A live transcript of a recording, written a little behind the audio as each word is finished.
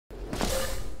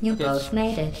You Okay. both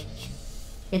made it.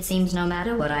 It seems no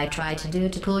matter what I try to do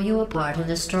to pull you apart or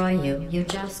destroy you, you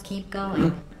just keep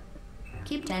going.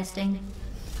 Keep testing.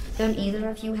 Don't either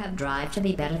of you have drive to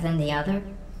be better than the other?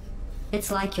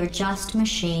 It's like you're just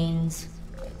machines.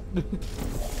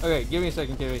 Okay, give me a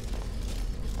second, Kinby.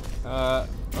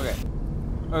 Okay.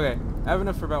 Okay, I have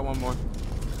enough for about one more.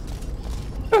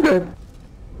 Okay.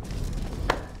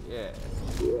 Yeah.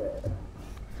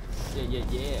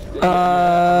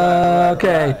 Yeah.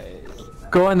 Okay.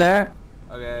 Right. Go in there.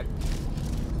 Okay.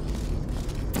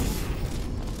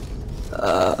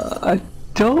 I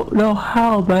don't know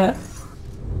how that...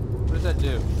 What does that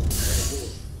do?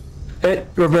 It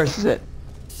reverses it.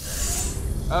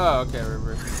 Oh, okay,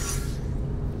 reverse.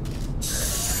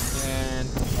 And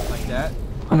like that.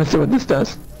 I'm gonna see what this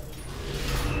does.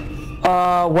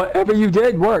 Whatever you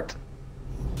did worked.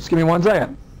 Just give me 1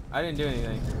 second. I didn't do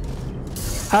anything.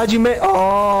 How'd you make...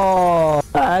 Oh,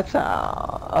 that's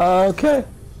how... Okay.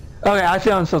 Okay, I see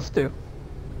what I'm supposed to do.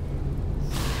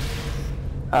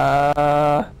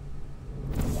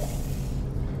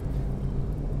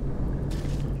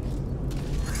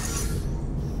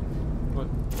 What?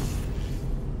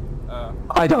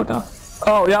 I don't know.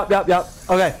 Oh, yep.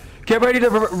 Okay. Get ready to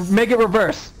make it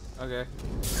reverse. Okay.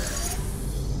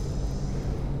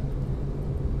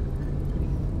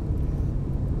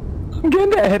 I'm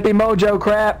getting that hippie mojo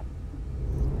crap.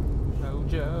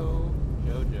 Jojo.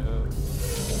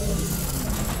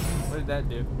 What did that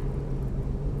do?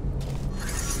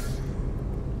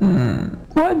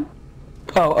 What?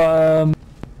 Oh,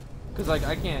 Cause like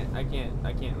I can't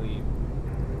leave.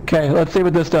 okay, let's see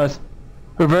what this does.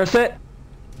 Reverse it.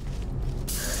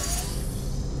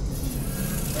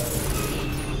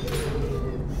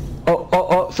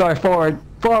 Oh, sorry, forward,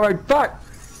 fuck!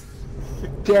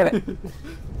 Damn it.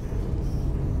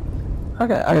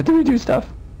 Okay, I have to redo stuff.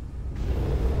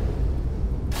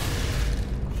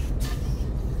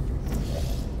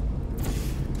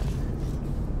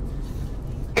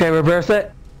 Okay, reverse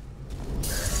it.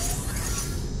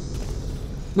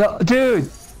 No, dude!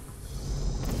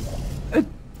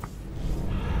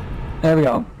 There we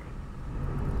go.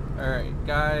 Alright,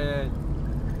 got it.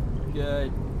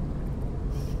 Good.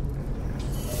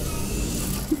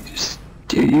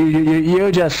 Dude,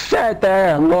 you just sat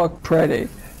there and look pretty.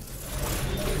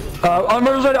 I'm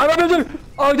reversing!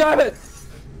 Oh, damn it!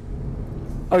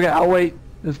 Okay, I'll wait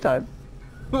this time.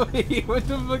 Wait, what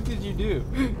the fuck did you do?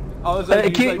 All of a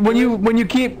sudden, Like, when you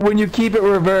keep it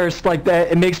reversed like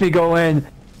that, it makes me go in,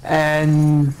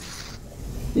 and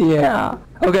yeah.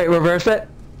 Okay, reverse it.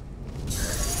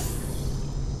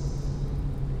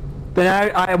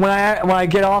 Then when I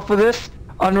get off of this,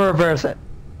 unreverse it.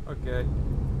 Okay.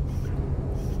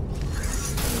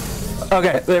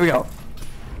 Okay, there we go.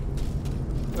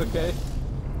 Okay.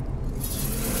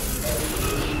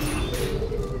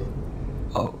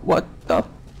 Oh, what the?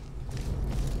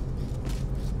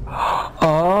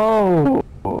 Oh.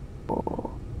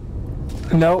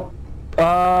 Nope.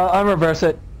 Unreverse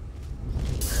it.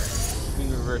 You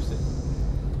can reverse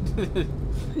it.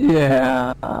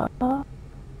 Yeah.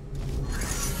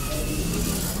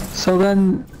 So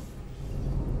then,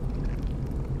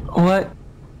 what?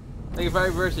 Like if I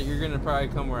reverse it, you're gonna probably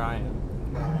come where I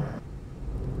am.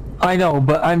 I know,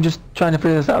 but I'm just trying to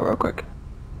figure this out real quick.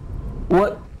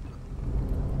 What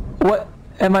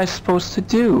am I supposed to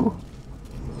do?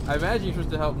 I imagine you're supposed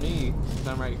to help me, because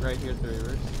I'm right here at the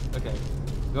reverse. Okay.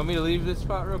 You want me to leave this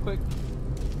spot real quick?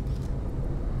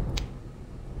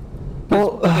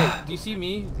 Well, Okay, do you see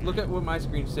me? Look at what my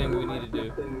screen's saying we need to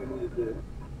do.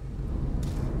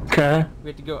 okay. We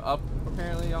have to go up,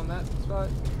 apparently, on that spot.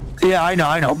 Yeah, I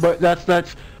know, but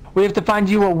that's we have to find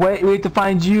you a way. We have to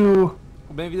find you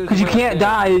Maybe there's because you a way up can't there.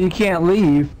 die and you can't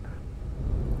leave.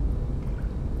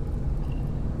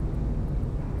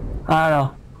 I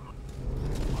don't know.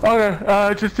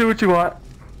 Okay, just do what you want.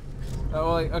 Oh,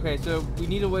 well, like, okay, so we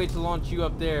need a way to launch you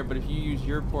up there, but if you use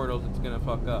your portals, it's gonna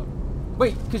fuck up.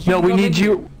 Wait, because No, we need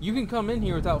you. You can come in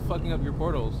here without fucking up your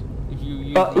portals if you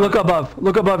use. Look above.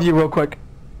 Look above you real quick.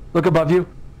 Look above you.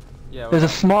 Yeah. There's a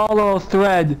small little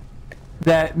thread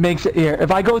that makes it here.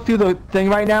 If I go through the thing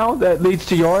right now that leads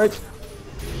to yours,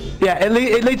 yeah, it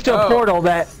leads to a portal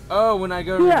that. Oh, when I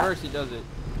go to Yeah. reverse, he does it.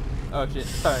 Oh shit!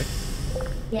 Sorry.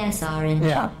 Yes, Orange.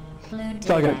 Yeah. Blue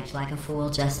did all good. act like a fool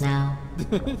just now.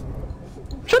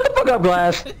 Shut the fuck up,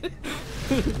 Glass.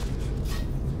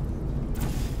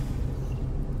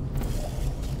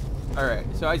 All right,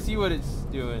 so I see what it's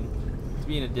doing. It's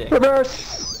being a dick.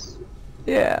 Reverse.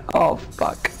 Yeah. Oh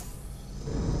fuck.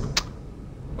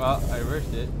 Well, I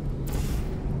reversed it.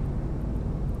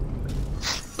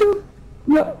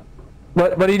 No.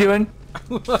 What are you doing?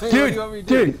 What do you want me to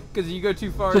do? Because you go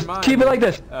too far in mine. Just keep it like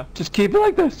this. Just keep it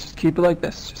like this. Just keep it like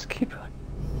this. Just keep it like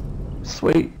this.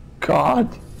 Sweet God.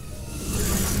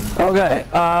 Okay,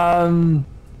 I don't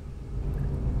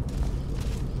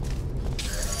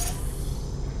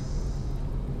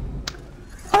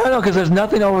know, because there's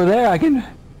nothing over there I can...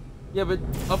 Yeah, but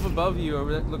up above you,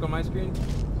 over there, look on my screen.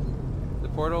 The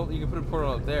portal, you can put a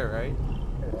portal up there, right?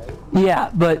 Yeah,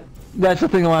 but that's the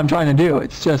thing what I'm trying to do.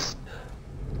 It's just...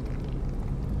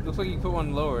 Looks like you can put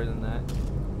one lower than that.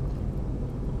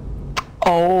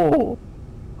 Oh.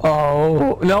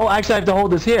 Oh. No, actually I have to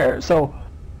hold this here, so...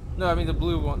 No, I mean the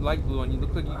blue one, light blue one. You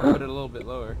look like you can put it a little bit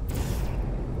lower.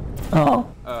 Oh.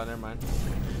 Oh, never mind.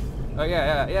 Oh,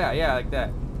 yeah, like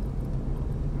that.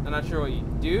 I'm not sure what you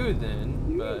do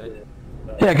then, but...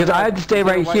 Yeah, because I had to stay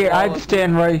right here. I had to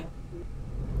stand right...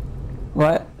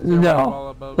 What?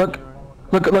 No. Look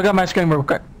at my screen real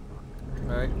quick.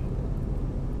 Alright.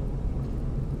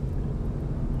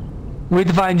 We need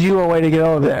to find you a way to get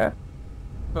over there.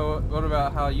 But what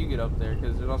about how you get up there?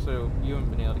 Because there's also, you haven't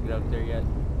been able to get up there yet.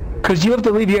 Because you have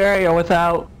to leave your area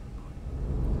without...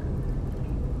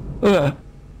 Ugh.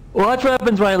 Well, that's what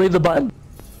happens when I leave the button.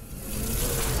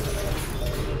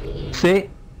 See?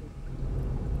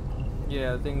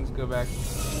 Yeah, things go back.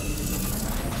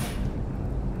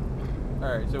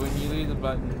 Alright, so when you leave the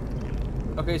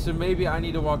button... Okay, so maybe I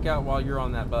need to walk out while you're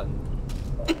on that button.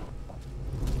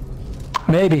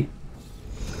 Maybe.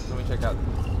 Let me check out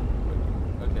this.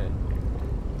 Okay.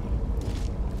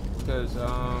 Because,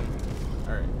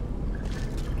 alright.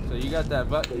 So you got that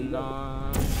button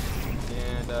on,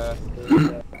 and,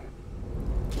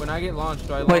 when I get launched,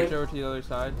 do I launch over to the other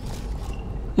side?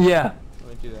 Yeah. Let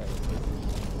me do that.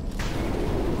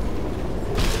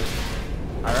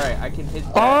 Alright, I can hit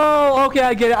that. Oh, okay,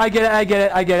 I get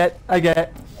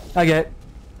it.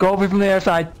 Go over from the other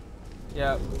side.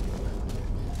 Yep.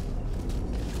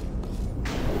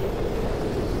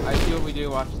 I see what we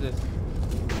do, watch this.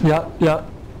 Yep.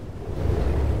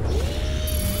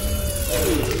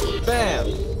 Bam!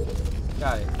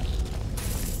 Got it.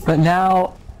 But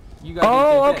now... You got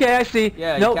Oh, okay, I see.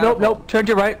 Yeah, Nope. Turn to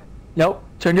your right. Nope,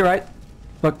 turn to your right.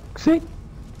 Look, see?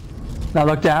 Now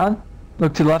look down.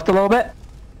 Look to the left a little bit.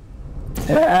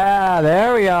 Yeah,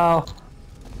 there we go.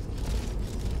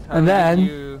 And then...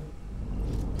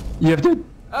 You have to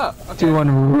do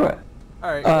one right.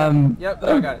 Alright, yep,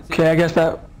 no, I got it. See? Okay, I guess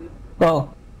that...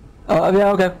 Well...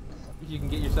 yeah, okay. If you can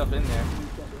get yourself in there.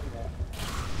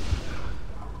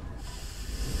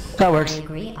 That works. I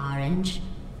agree, Orange.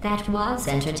 That was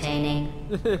entertaining.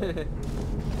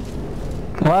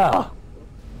 Wow.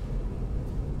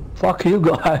 Fuck you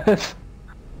guys.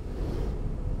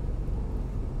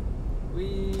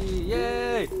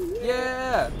 Yay!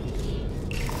 Yeah!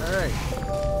 Alright.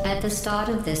 At the start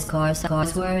of this course, I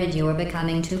was worried you were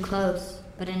becoming too close.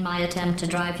 But in my attempt to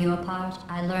drive you apart,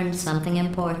 I learned something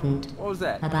important. What was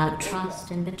that? About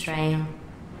trust and betrayal.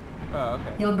 Oh,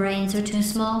 okay. Your brains are too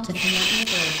small to feel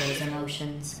either of those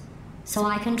emotions. So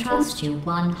I can trust you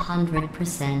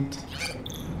 100%.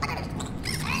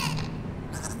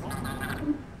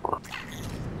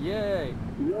 Yay!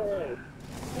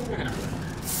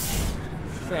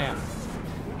 Bam.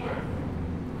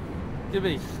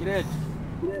 Kinby, get in.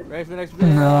 Ready for the next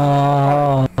mission?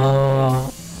 No.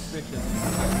 Mission.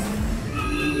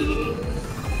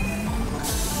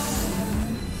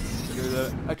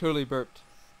 I totally burped.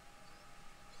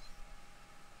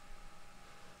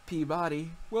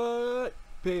 P.body, what?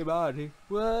 P.body,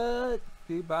 what?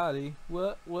 P.body,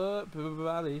 what?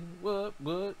 P.body,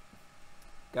 what?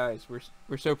 Guys,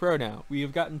 we're so pro now. We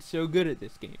have gotten so good at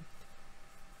this game.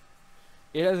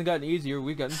 It hasn't gotten easier,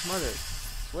 we've gotten smarter. I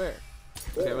swear.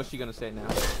 Okay, what's she gonna say now?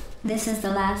 This is the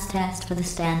last test for the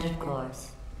standard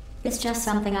course. It's just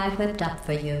something I whipped up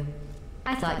for you.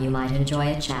 I thought you might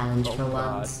enjoy a challenge for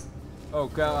once. Oh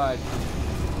God.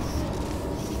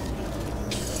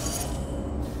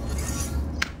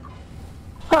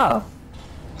 Oh.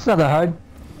 It's not that hard.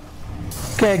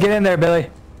 Okay, get in there, Billy.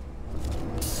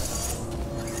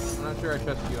 I'm not sure I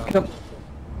trust you on Come.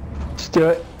 Let's do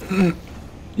it.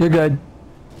 You're good.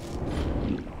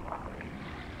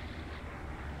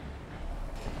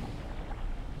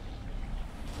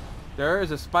 There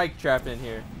is a spike trap in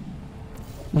here.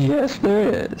 Yes,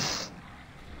 there is.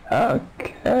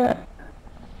 Okay.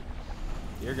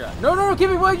 Dear God. No,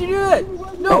 Kinby, why'd you do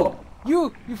that? No!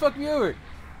 Oh. You fucked me over.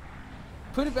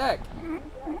 Put it back.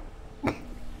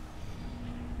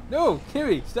 No,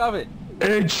 Kinby, stop it.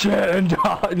 It's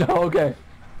no, okay.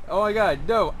 Oh my God,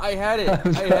 no, I had it.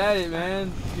 I had it,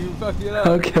 man. You fucked it up.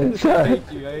 Okay, sorry.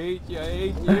 I hate you.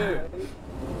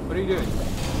 What are you doing?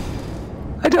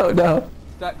 I don't know.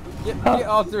 Stop. Get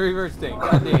off the reverse thing.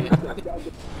 God damn it.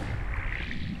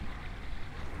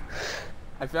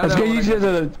 I found Let's out get when you I to got-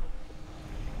 the...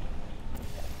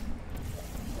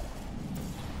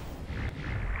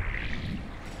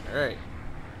 Alright.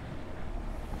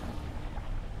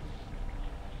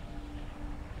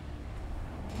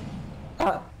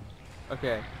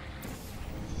 Okay.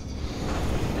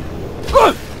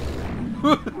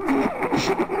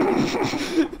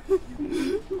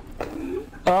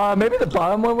 Maybe the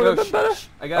bottom one would have been better?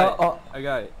 I got it. I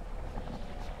got it.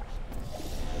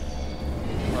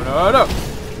 Oh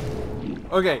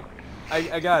no! Okay.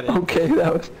 I got it. Okay,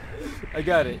 that was... I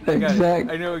got it. I got it.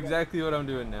 Exact- I know exactly what I'm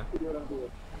doing now.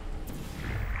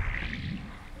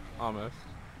 Almost.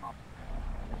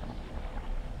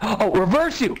 Oh,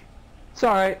 reverse you!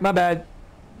 Sorry, my bad.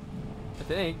 I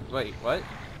think. Wait, what?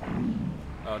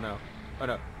 Oh no. Oh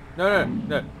no. No, no,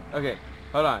 no. Okay,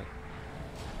 hold on.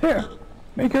 Here,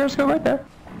 make yours go right there.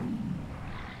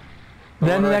 But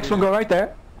Then what the do I next do one go right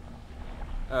there.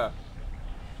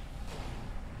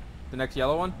 The next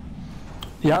yellow one?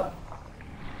 Yep.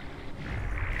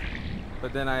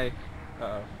 But then I...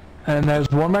 Uh-oh. And there's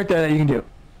one right there that you can do.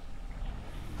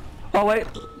 Oh, wait.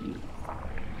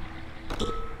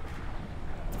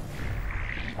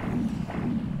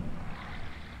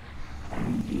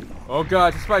 Oh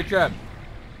god, it's a spike trap! And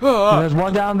Oh, there's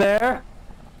one down there.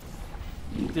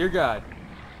 dear god.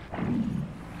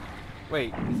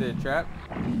 Wait, is it a trap?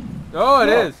 Oh, it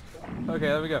No. is!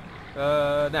 Okay, let me go.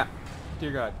 Now.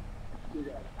 Dear god.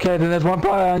 Okay, then there's one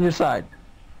probably on your side.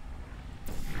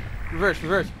 Reverse,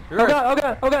 reverse, Oh reverse! god, oh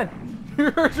god, oh god.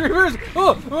 Reverse, reverse!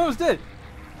 Oh, I'm almost dead!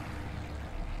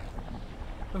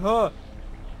 Oh.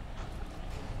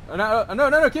 Oh, no, no, no,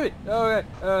 no, keep it! Oh god,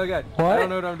 oh god. I What? don't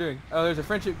know what I'm doing. Oh, there's a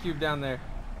friendship cube down there.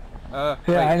 Yeah,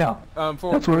 wait. I know.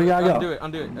 Forward. That's where we gotta go. Undo it,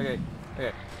 undo it. Okay,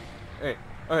 okay, okay,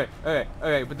 okay, okay,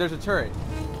 okay, but there's a turret.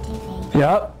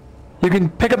 Yep. You can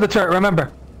pick up the turret,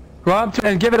 remember. Go up to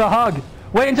it and give it a hug.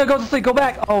 Wait until it goes to sleep, go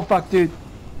back. Oh, fuck, dude.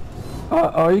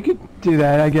 Oh, you could do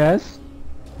that, I guess.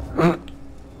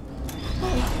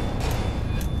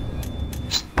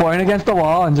 Just point against the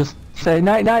wall and just say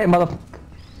night night, mother...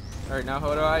 Alright, now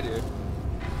what do I do?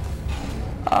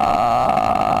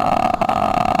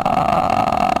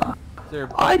 Is there a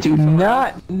I button do somewhere?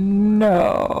 not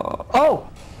know. Oh!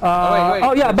 wait,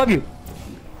 oh yeah, there's- above you.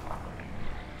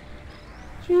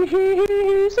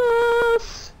 Jesus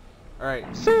Alright,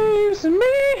 saves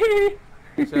me.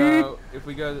 so if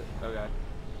we go... Oh god.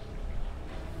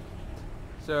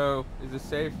 So, is this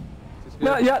safe? Is this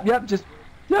No, good? yep, just...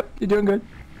 Yep, you're doing good.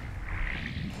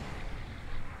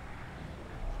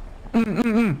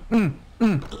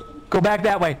 Go back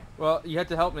that way. Well, you have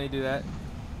to help me do that.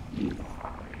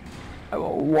 I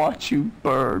will watch you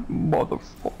burn,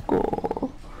 motherfucker.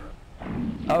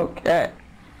 Okay.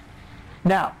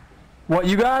 Now, what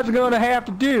you guys are gonna have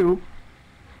to do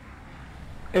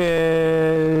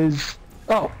is...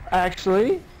 Oh,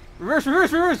 actually... Reverse,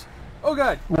 reverse, reverse! Oh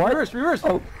god! What? Reverse, reverse!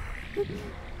 Oh.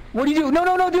 What do you do? No,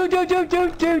 no, no, dude. Okay,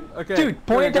 Dude, go point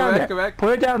back, it down go back, there. go back.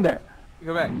 Put it down there.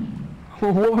 Go back.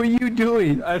 What were you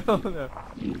doing? I don't know.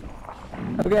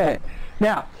 Okay.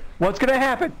 Now, what's gonna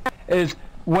happen is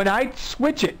when I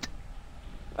switch it...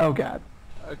 Oh god.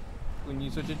 When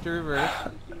you switch it to reverse.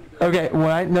 Okay, when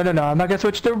I... No, I'm not gonna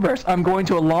switch to reverse. I'm going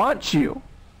to launch you.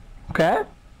 Okay?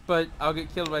 But I'll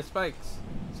get killed by spikes.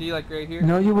 See, like right here?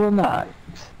 No, you will not.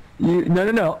 You...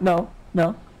 No.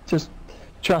 Just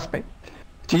trust me.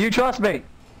 Do you trust me?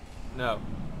 No.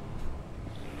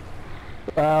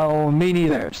 Well, me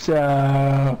neither,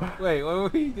 so... Wait,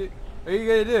 what are you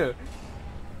gonna do?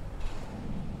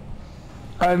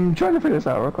 I'm trying to figure this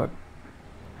out real quick.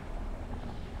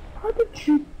 How did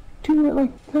you do it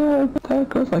like that? That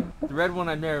goes like that. The red one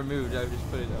I never moved. I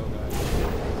just put it.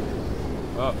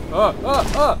 Oh god.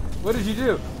 Oh! What did you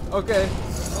do? Okay.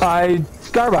 I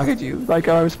skyrocketed you like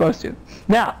I was supposed to.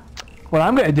 Now, what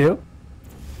I'm gonna do...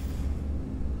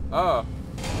 Oh.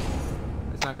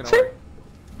 It's not gonna See? work.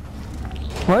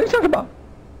 What are you talking about?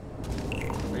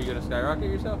 Are you gonna skyrocket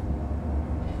yourself?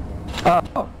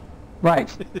 Oh, right.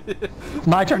 It's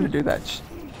my turn to do that.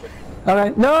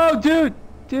 Okay. No, dude,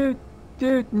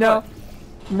 no,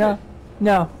 What?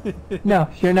 no,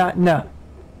 you're not. No,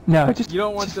 just. You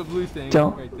don't want the blue thing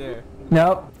don't. right there.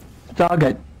 No, it's all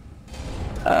good.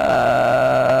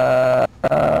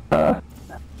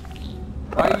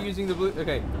 Why are you using the blue?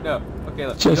 Okay, no. Okay,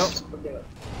 look. Just- You don't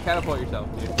catapult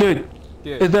yourself, dude.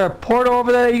 Dude, is there a portal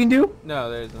over there that you can do? No,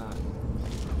 there's not.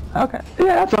 Okay.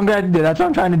 Yeah, that's what I'm going to do. That's what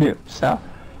I'm trying to do. So,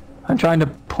 I'm trying to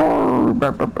pour...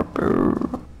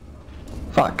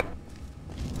 Fuck.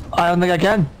 I don't think I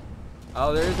can.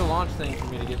 Oh, there is a launch thing for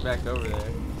me to get back over there.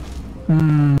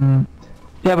 Hmm.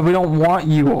 Yeah, but we don't want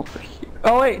you over here.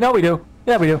 Oh wait, no we do.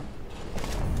 Yeah, we do.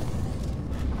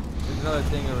 There's another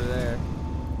thing over there.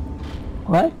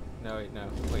 What? No, wait, no.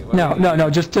 Wait, what? No.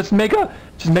 Just make a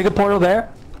portal there,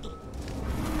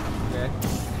 Okay.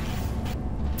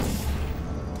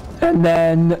 and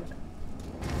then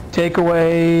take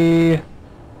away.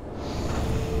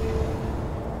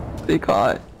 What do you call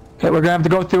it? Okay, we're gonna have to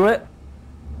go through it,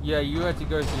 Yeah, you have to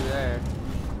go through there.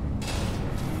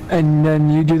 and then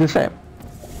you do the same.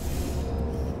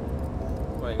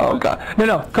 Wait, Oh what? god.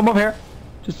 No, come over here.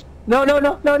 Just no. I'll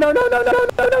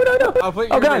put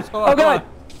your Oh god. wrist. Hold on, Oh god.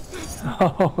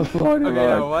 hold Oh Lord. on. Okay,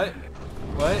 no, what?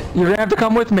 What? You're gonna have to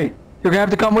come with me. You're gonna have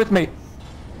to come with me.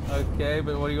 Okay,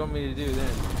 but what do you want me to do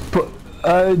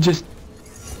then? Just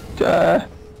here,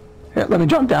 let me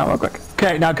jump down real quick.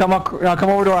 Okay, now come over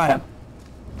to where I am.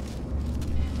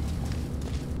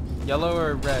 Yellow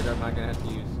or red? I'm not gonna have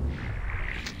to use.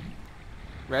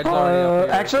 Red's already up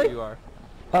here. Actually? Where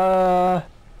you are.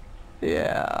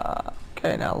 Yeah.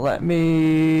 Okay, now let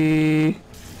me.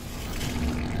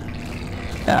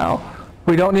 Now,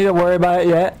 we don't need to worry about it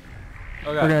yet.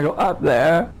 Okay. We're gonna go up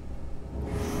there.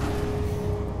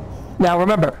 Now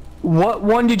remember, what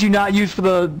one did you not use for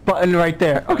the button right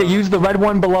there? Okay, use the red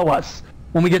one below us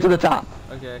when we get to the top.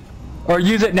 Okay. Or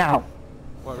use it now.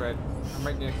 What red? I'm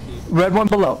right next to you. Red one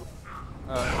below.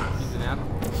 Use it now.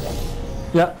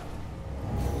 Yep.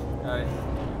 Alright.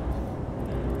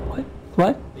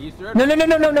 What? I used the red No,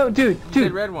 one. no, dude.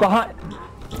 said red one. Behind.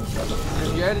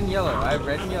 There's red and yellow. I have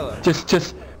red and yellow.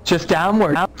 Just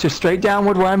downward. Just straight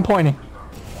downward where I'm pointing.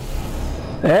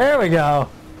 There we go.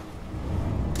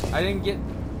 I didn't get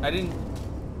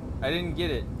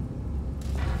it.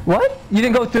 What? You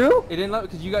didn't go through? It didn't let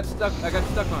because you got stuck. I got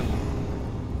stuck on you.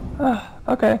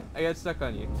 Okay. I got stuck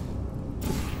on you.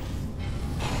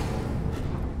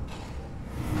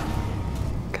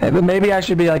 Okay, but maybe I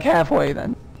should be like halfway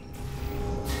then.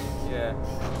 Yeah.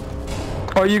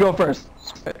 Or you go first.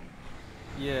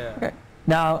 Yeah. Okay.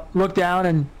 Now look down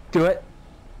and do it.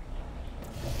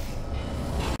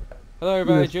 Hello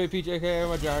everybody, Yes. Joey PJK,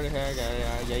 Morejoeridi here.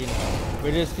 Yeah, you know.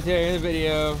 We're just continuing the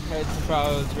video. Had some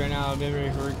problems right now,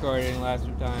 memory for recording last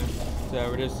time. So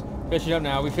we're just finishing up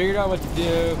now. We figured out what to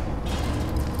do.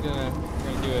 We're gonna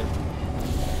do it.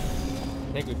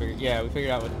 I think we figured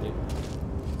out what to do.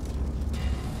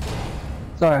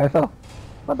 Sorry, I fell.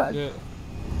 My bad. Do it.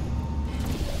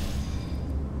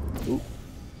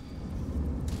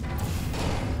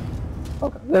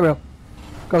 Okay, there we go.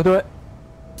 Go through it.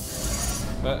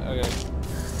 But okay.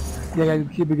 Yeah, the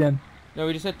cube again. No,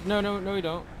 we just had to, no, we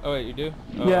don't. Oh wait, you do?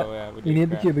 Oh, Yeah, we do. you need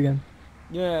the Crap. cube again.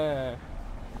 Yeah.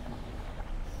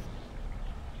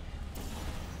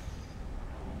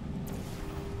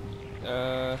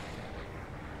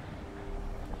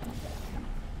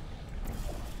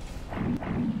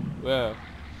 Whoa.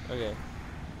 Okay.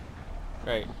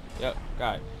 Right. Yep.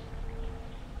 Got it.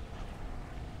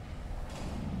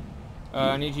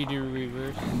 I need you to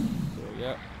reverse. So,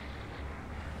 yep.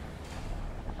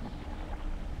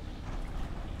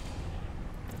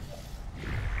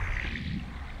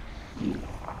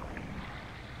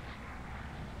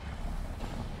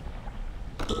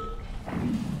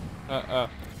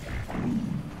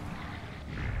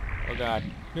 Oh god.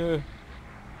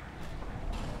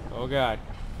 Oh god.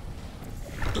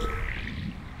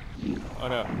 Oh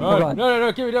no. Oh God.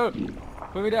 no, keep me down.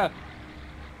 Put me down.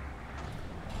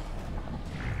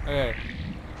 Okay.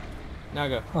 Now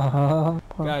go.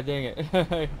 God dang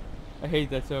it. I hate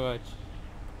that so much.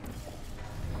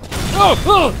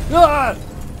 Oh! Ah!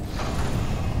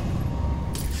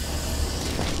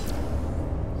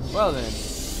 Well then.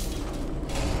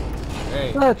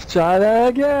 Hey. Let's try that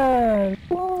again.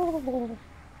 Whoa.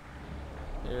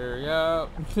 Here we go.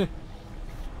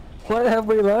 What have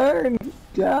we learned?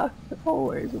 Death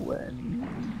always wins.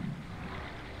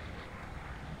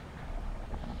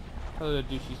 Hello,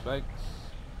 douchey spikes.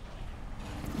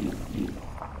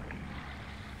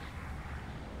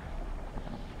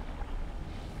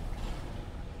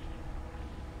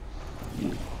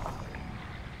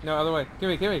 No, other way. Give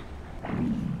me.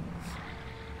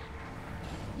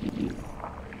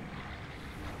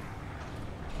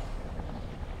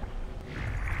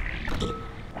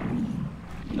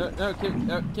 No,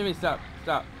 Kimmy, stop.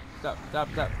 Oh,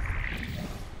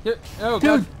 Dude.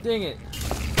 God dang it.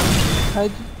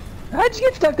 How'd you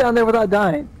get stuck down there without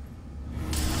dying?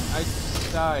 I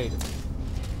died.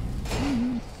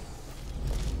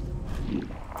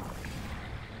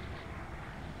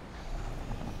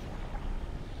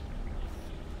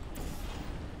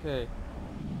 Okay.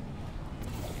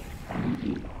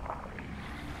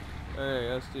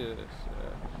 Alright, let's do this.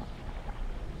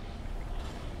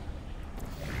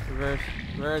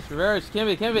 Reverse,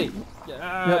 Kinby!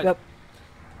 God. Yep.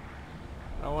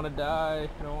 I don't want to die.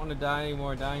 I don't want to die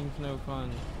anymore. Dying's no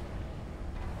fun.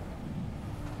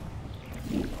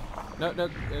 No,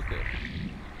 okay.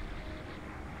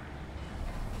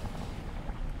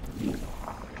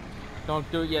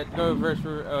 Don't do it yet. Go reverse.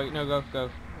 Oh wait, no, go.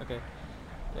 Okay.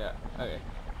 Yeah. Okay.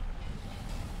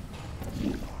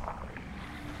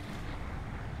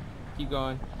 Keep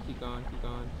going.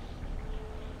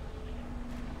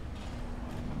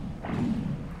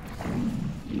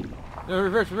 No,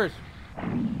 reverse.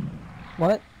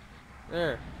 What?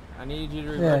 There. I need you to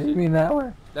Yeah, reverse you it. mean that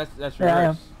way? That's reverse. Yeah, I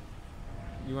am.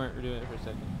 You weren't doing it for a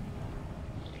second.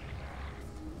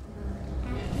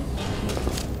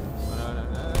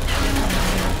 No.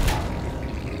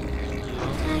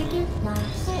 Target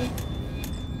lost.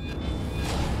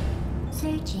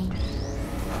 Searching.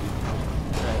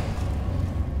 Right.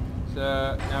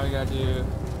 So now we gotta do.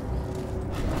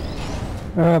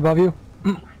 Above you.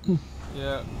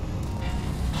 Yeah.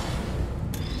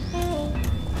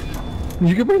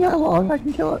 You can bring that along. I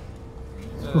can kill it.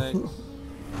 Thanks.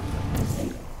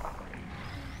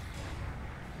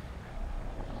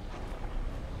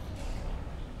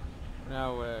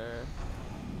 Now where?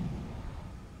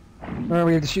 Remember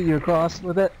we have to shoot you across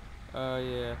with it? Oh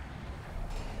yeah.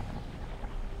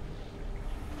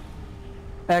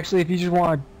 Actually, if you just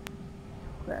want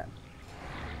that.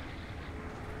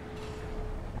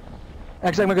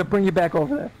 Actually, I'm gonna bring you back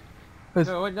over there. 'Cause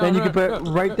then you can put it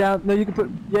right down. No, you can put.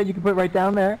 Yeah, you can put it right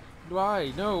down there.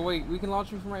 Why? No, wait. We can launch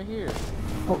them from right here.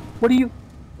 Oh, what are you?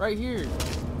 Right here.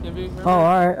 Oh,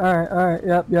 all right.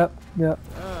 Yep.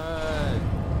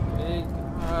 Big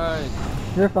God.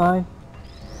 You're fine.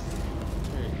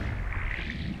 Here.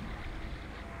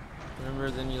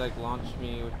 Remember, then you like launched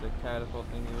me with the catapult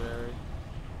thing or whatever.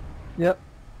 Yep.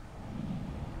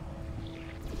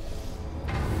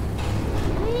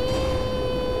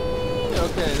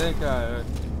 Okay, thank God.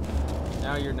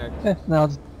 Now you're next. Yeah, now,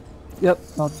 yep.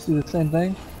 I'll just do the same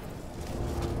thing.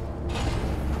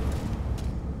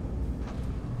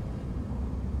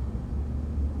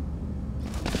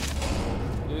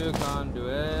 You can't do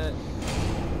it.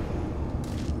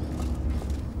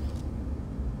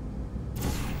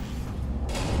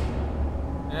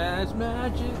 As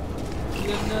magic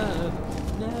enough,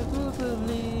 never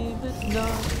believe it's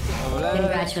not.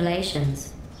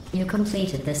 Congratulations. You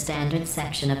completed the standard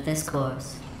section of this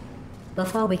course.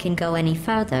 Before we can go any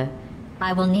further,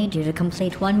 I will need you to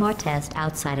complete one more test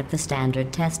outside of the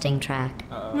standard testing track.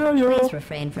 Yeah, Please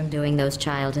refrain from doing those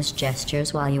childish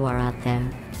gestures while you are out there.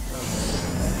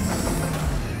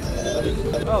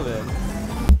 Well then.